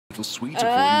little sweeter for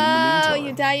you in the meantime. Oh,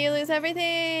 you die, you lose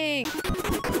everything.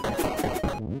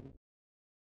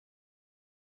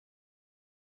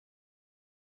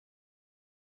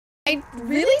 I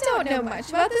really don't know much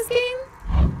about this game.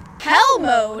 Hell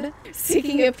mode?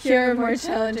 Seeking a pure, more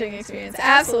challenging experience.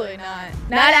 Absolutely not.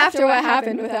 Not after what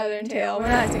happened with Other and Tail. We're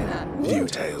not doing that. Few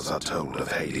tales are told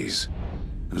of Hades,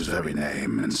 whose very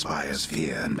name inspires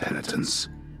fear and penitence,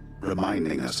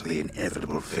 reminding us of the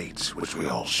inevitable fate which we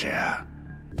all share.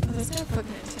 Oh, this guy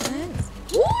fucking intense.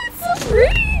 Ooh, it's so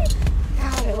pretty!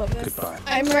 God, I love this. Goodbye.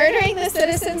 I'm murdering the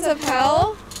citizens of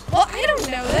hell? Well, I don't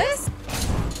know this.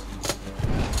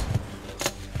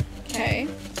 Okay.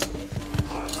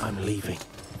 I'm leaving.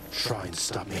 Try and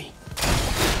stop me.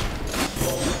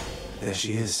 There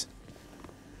she is.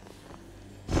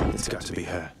 It's got to be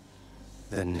her.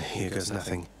 Then here goes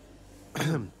nothing.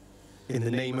 In the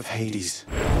name of Hades,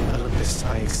 Olympus,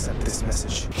 I accept this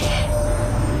message.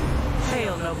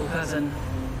 Hail, noble cousin.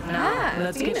 Now,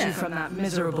 let's get Athena. you from that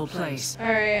miserable place.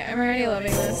 Alright, I'm already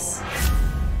loving this.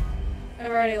 I'm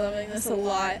already loving this a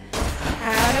lot.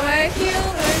 How do I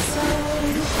heal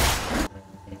myself?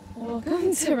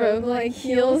 Welcome to roguelike.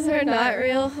 Heals are not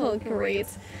real. Oh, great.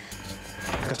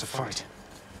 Got to fight.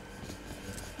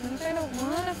 What if I don't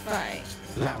want to fight?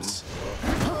 Louse.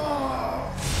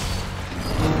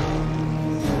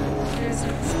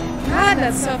 God,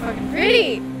 that's so fucking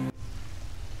pretty!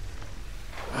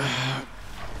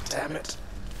 Damn it.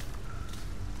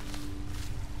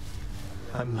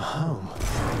 I'm home.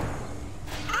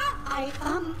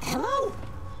 Hello?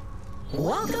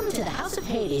 Welcome to the House of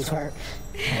Hades, where...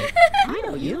 I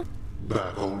know you.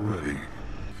 Back already?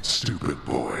 Stupid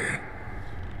boy.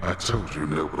 I told you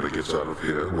nobody gets out of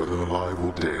here, whether alive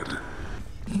or dead.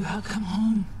 You have come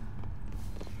home.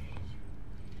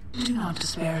 Do not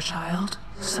despair, child.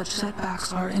 Such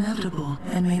setbacks are inevitable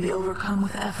and may be overcome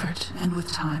with effort and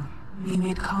with time. We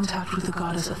made contact with the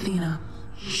goddess Athena.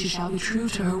 She shall be true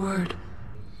to her word.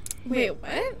 Wait,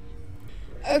 what?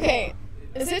 Okay,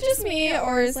 is it just me,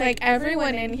 or is like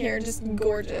everyone in here just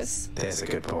gorgeous? There's a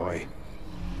good boy.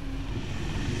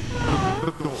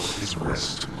 The thought is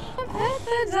rest. Pet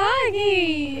the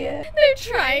doggy! They're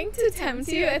trying to tempt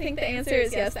you. I think the answer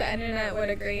is yes, the internet would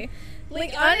agree.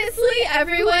 Like, honestly,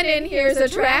 everyone in here is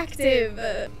attractive.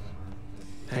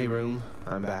 Hey, room.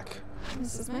 I'm back.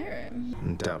 This is my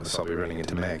room. Doubtless I'll be running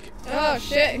into Meg. Oh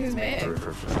shit, who's Meg?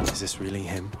 Is this really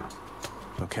him?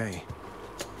 Okay.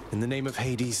 In the name of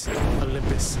Hades,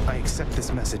 Olympus, I accept this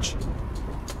message.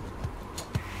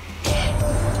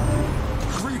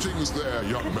 Greetings there,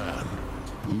 young man.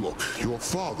 Look, your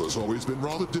father's always been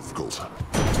rather difficult.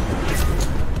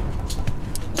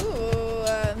 Ooh,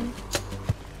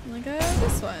 look at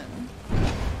this one.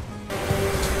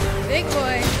 Big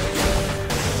boy.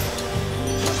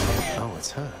 Oh,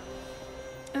 it's her.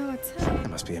 Oh, it's him. It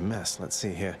must be a mess. Let's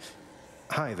see here.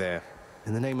 Hi there.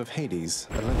 In the name of Hades,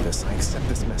 Olympus, I accept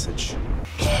this message.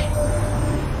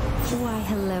 Why,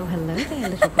 hello there,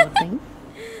 little godling.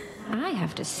 I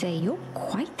have to say, you're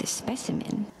quite the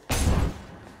specimen.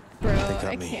 Bro, They got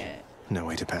I me. can't. No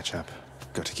way to patch up.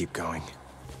 Got to keep going.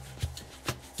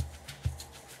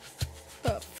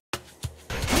 Oh.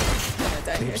 I'm gonna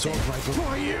die The here absorb soon. rifle. Who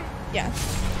are you? Yeah.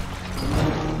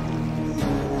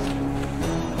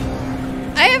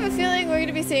 I have a feeling we're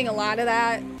gonna be seeing a lot of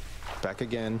that. Back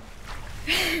again.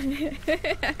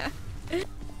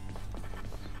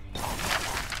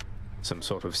 Some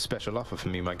sort of special offer for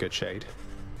me, my good shade.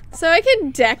 So I can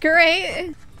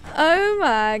decorate? Oh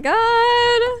my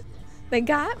god. They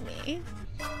got me.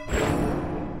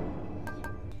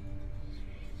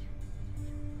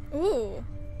 Ooh.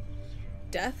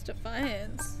 Death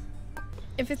Defiance.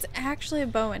 If it's actually a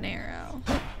bow and arrow,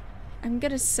 I'm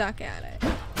gonna suck at it.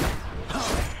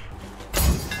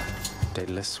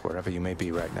 Daedalus, wherever you may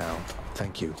be right now,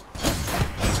 thank you.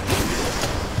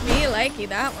 Me likey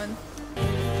that one.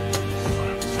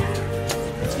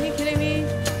 Are you kidding me?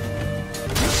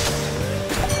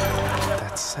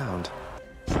 That sound.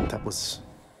 That was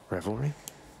revelry?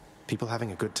 People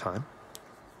having a good time?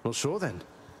 Well, sure then.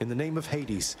 In the name of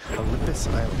Hades, Olympus,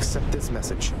 I'll accept this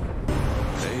message.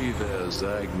 Hey there,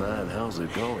 Zag man. How's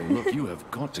it going? Look, you have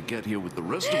got to get here with the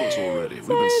rest of us already. We've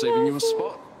been saving you a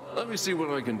spot. Let me see what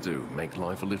I can do. Make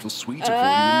life a little sweeter for you in the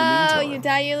Oh, meantime. you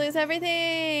die, you lose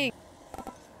everything.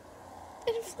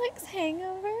 It inflicts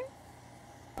hangover.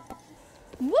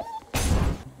 Whoop.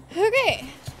 Okay.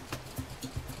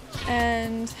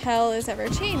 And hell is ever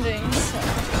changing. So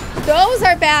those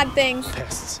are bad things.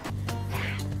 Pests.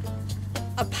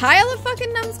 A pile of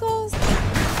fucking numbskulls.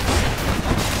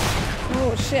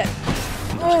 Oh shit.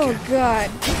 Oh god.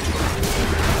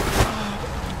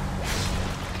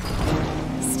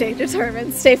 Stay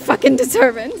determined. Stay fucking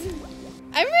determined.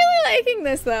 I'm really liking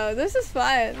this though. This is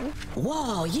fun.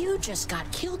 Whoa, you just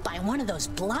got killed by one of those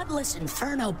bloodless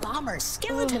inferno bomber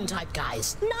skeleton type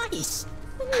guys. Nice.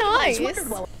 Nice.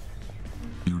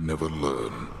 You never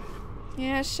learn.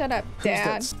 Yeah, shut up,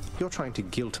 Dad. You're trying to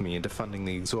guilt me into funding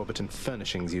the exorbitant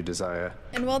furnishings you desire.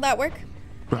 And will that work?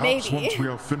 Perhaps Maybe. once we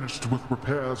are finished with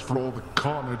repairs for all the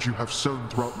carnage you have sown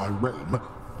throughout my realm,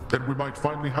 then we might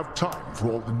finally have time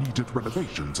for all the needed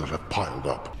renovations that have piled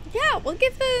up. Yeah, we'll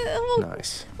give the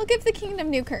Nice. We'll give the kingdom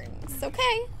new curtains,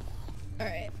 okay? All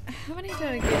right. How many do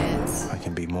I get? I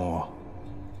can be more.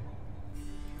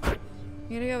 I'm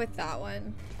gonna go with that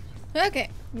one. Okay,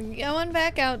 going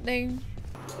back out there.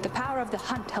 The power of the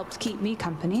hunt helps keep me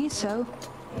company, so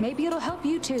maybe it'll help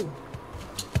you too.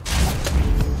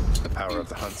 The power of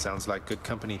the hunt sounds like good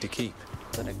company to keep.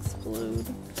 That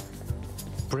explode.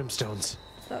 Brimstones.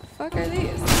 The fuck are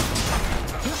these?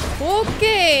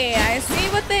 Okay, I see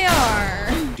what they are.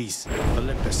 Hades,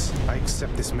 Olympus, I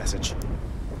accept this message.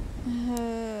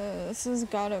 This is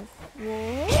God of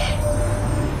War.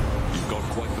 You've got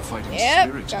quite the fighting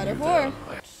spirit God in of you War.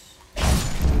 there.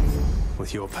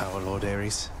 With your power, Lord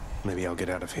Ares, maybe I'll get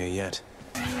out of here yet.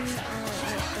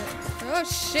 Oh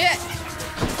shit!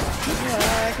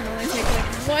 Oh, I can only take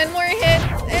like one more hit,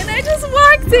 and I just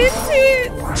walked into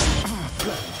it.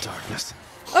 Darkness.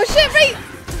 Oh shit! Right.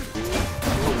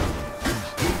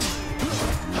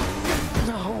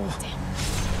 No.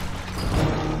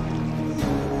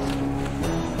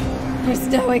 There's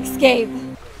no escape.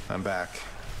 I'm back.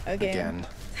 Again.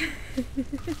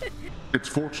 It's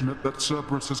fortunate that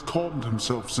Cerberus has calmed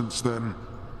himself since then.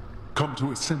 Come to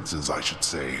his senses, I should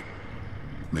say.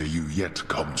 May you yet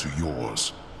come to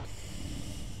yours.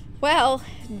 Well,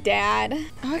 Dad.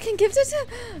 Oh, I can gift it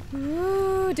to...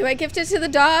 Ooh, do I gift it to the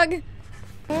dog?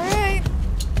 Alright.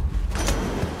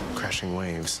 Crashing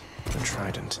waves. The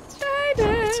trident.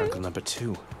 Trident. It's Uncle number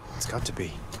 2. It's got to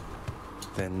be.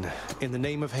 Then, in the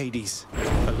name of Hades,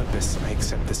 Olympus, I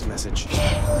accept this message.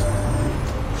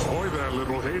 Ahoy there,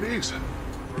 little Hades.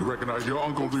 You recognize your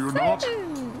uncle, do you not?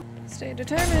 Stay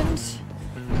determined.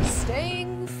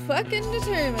 Staying fucking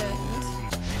determined.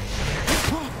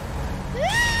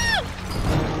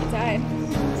 Died.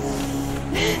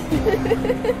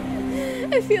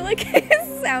 I feel like I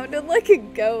sounded like a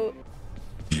goat.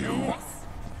 You.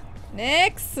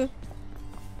 Nyx.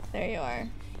 There you are.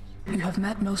 You have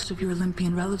met most of your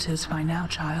Olympian relatives by now,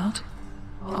 child.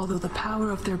 Although the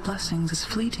power of their blessings is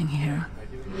fleeting here,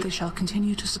 they shall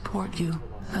continue to support you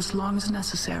as long as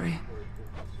necessary.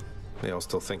 They all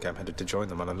still think I'm headed to join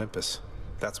them on Olympus.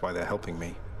 That's why they're helping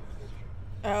me.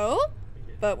 Oh?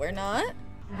 But we're not?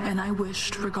 And I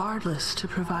wished, regardless, to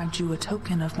provide you a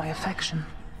token of my affection.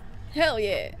 Hell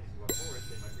yeah.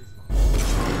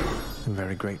 I'm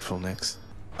very grateful, Nyx.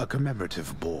 A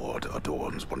commemorative board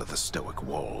adorns one of the stoic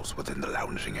walls within the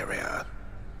lounging area,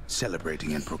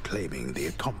 celebrating and proclaiming the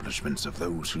accomplishments of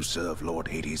those who serve Lord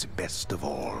Hades best of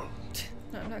all.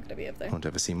 No, I'm not gonna be up there. Won't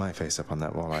ever see my face up on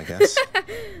that wall, I guess.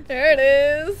 There it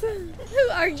is. Who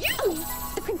are you?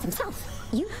 The prince himself.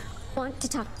 You want to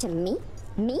talk to me?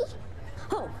 Me?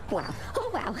 Oh, wow. Oh,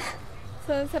 wow.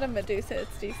 So instead of Medusa,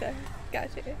 it's Dusa.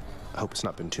 Gotcha. I hope it's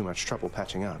not been too much trouble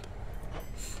patching up.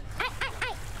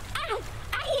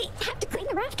 I have to clean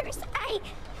the rafters. Dusa,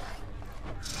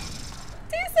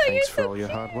 you're Thanks for so all your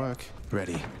hard work.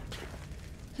 Ready.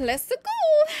 Let's go.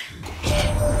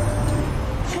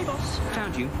 Hey boss,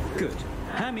 found you. Good.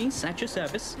 Hermes at your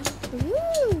service.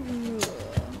 Ooh.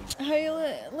 How you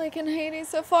liking Hades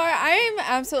so far? I'm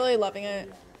absolutely loving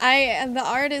it. The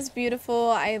art is beautiful.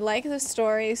 I like the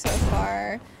story so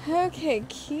far. Okay,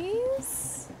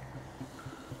 keys.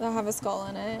 They'll have a skull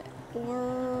in it.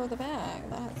 Or the bag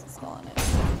that has a skull in it.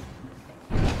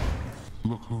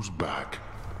 Look who's back.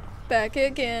 Back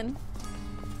again.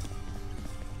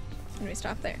 Let me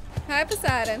stop there. Hi,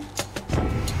 Poseidon.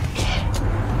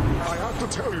 I have to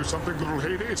tell you something, little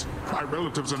Hades. My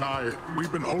relatives and I,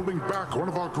 we've been holding back one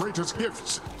of our greatest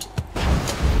gifts.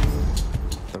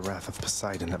 The wrath of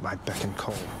Poseidon at my beck and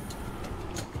call.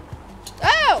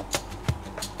 Oh!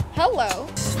 Hello.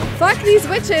 Fuck these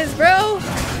witches, bro!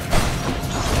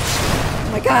 Oh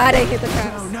my god, I hate the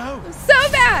traps. Oh no!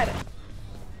 So bad!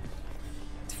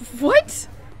 What?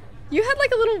 You had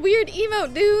like a little weird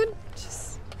emote, dude.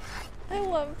 I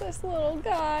love this little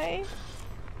guy.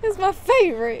 He's my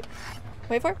favorite.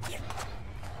 Wait for it.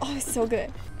 Oh, he's so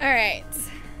good. Alright.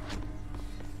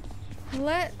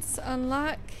 Let's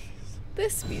unlock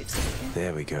this beauty.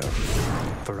 There we go.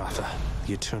 Varatha,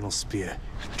 the eternal spear.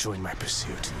 Join my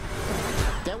pursuit.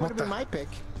 That would have been my pick.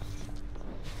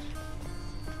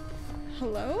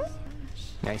 Hello?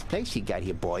 Nice place you got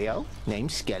here, boyo.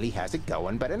 Name's Skelly, how's it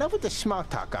going? But enough with the small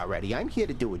talk already. I'm here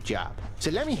to do a job.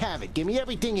 So let me have it. Give me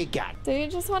everything you got. Do you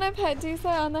just want to pet Dusa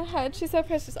on the head? She's so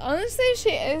precious. Honestly, she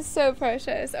is so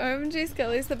precious. OMG,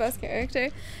 Skelly's the best character.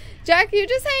 Jack, you're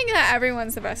just saying that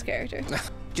everyone's the best character.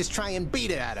 Just try and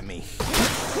beat it out of me.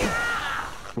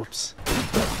 Whoops.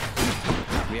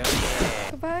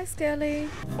 Goodbye, Skelly.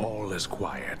 All is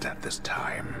quiet at this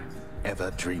time.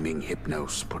 Ever-dreaming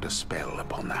Hypnos put a spell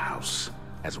upon the house,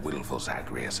 as willful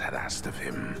Zagreus had asked of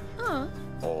him.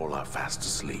 All are fast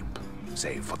asleep,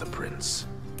 save for the prince.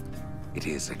 It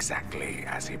is exactly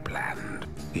as he planned.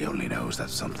 He only knows that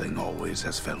something always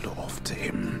has felt off to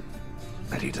him,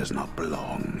 that he does not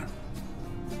belong.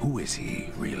 Who is he,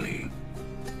 really?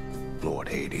 Lord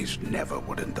Hades never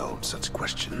would indulge such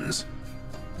questions,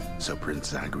 so Prince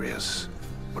Zagreus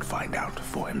would find out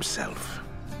for himself.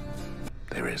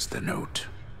 There is the note,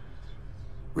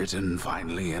 written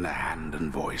finally in a hand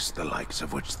and voice the likes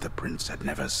of which the prince had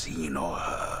never seen or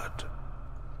heard.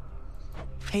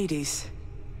 Hades,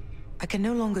 I can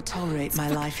no longer tolerate my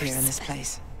life here in this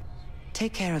place.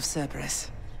 Take care of Cerberus.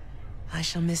 I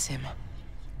shall miss him.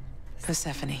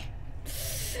 Persephone.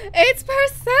 It's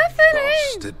Persephone!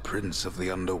 Thus did Prince of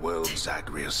the Underworld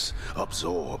Zagreus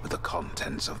absorb the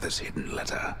contents of this hidden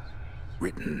letter,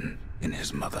 written in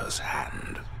his mother's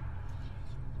hand.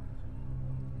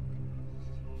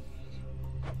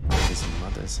 His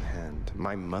mother's hand.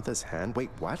 My mother's hand? Wait,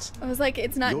 what? I was like,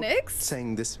 it's not You're Nyx?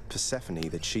 saying this Persephone,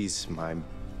 that she's my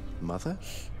mother?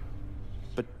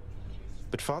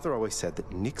 But father always said that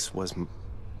Nyx was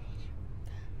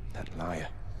that liar.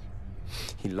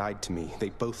 He lied to me. They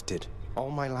both did.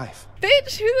 All my life.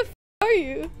 Bitch, who the f are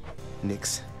you?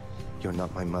 Nyx, you're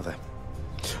not my mother.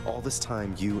 All this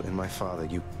time, you and my father,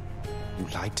 you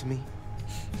lied to me?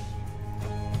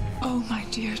 Oh, my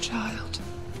dear child.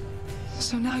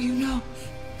 So now you know.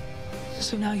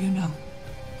 So now you know.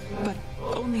 But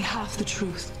only half the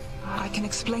truth. I can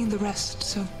explain the rest,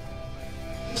 so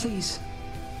please.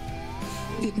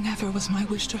 It never was my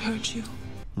wish to hurt you.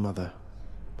 Mother,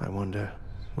 I wonder,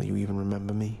 will you even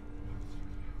remember me?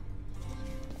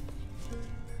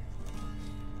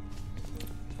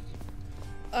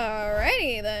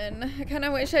 Alrighty then. I kind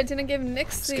of wish I didn't give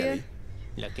Nyx the...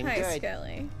 Looking Hi, good.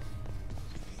 Skelly.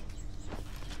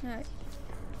 Alright.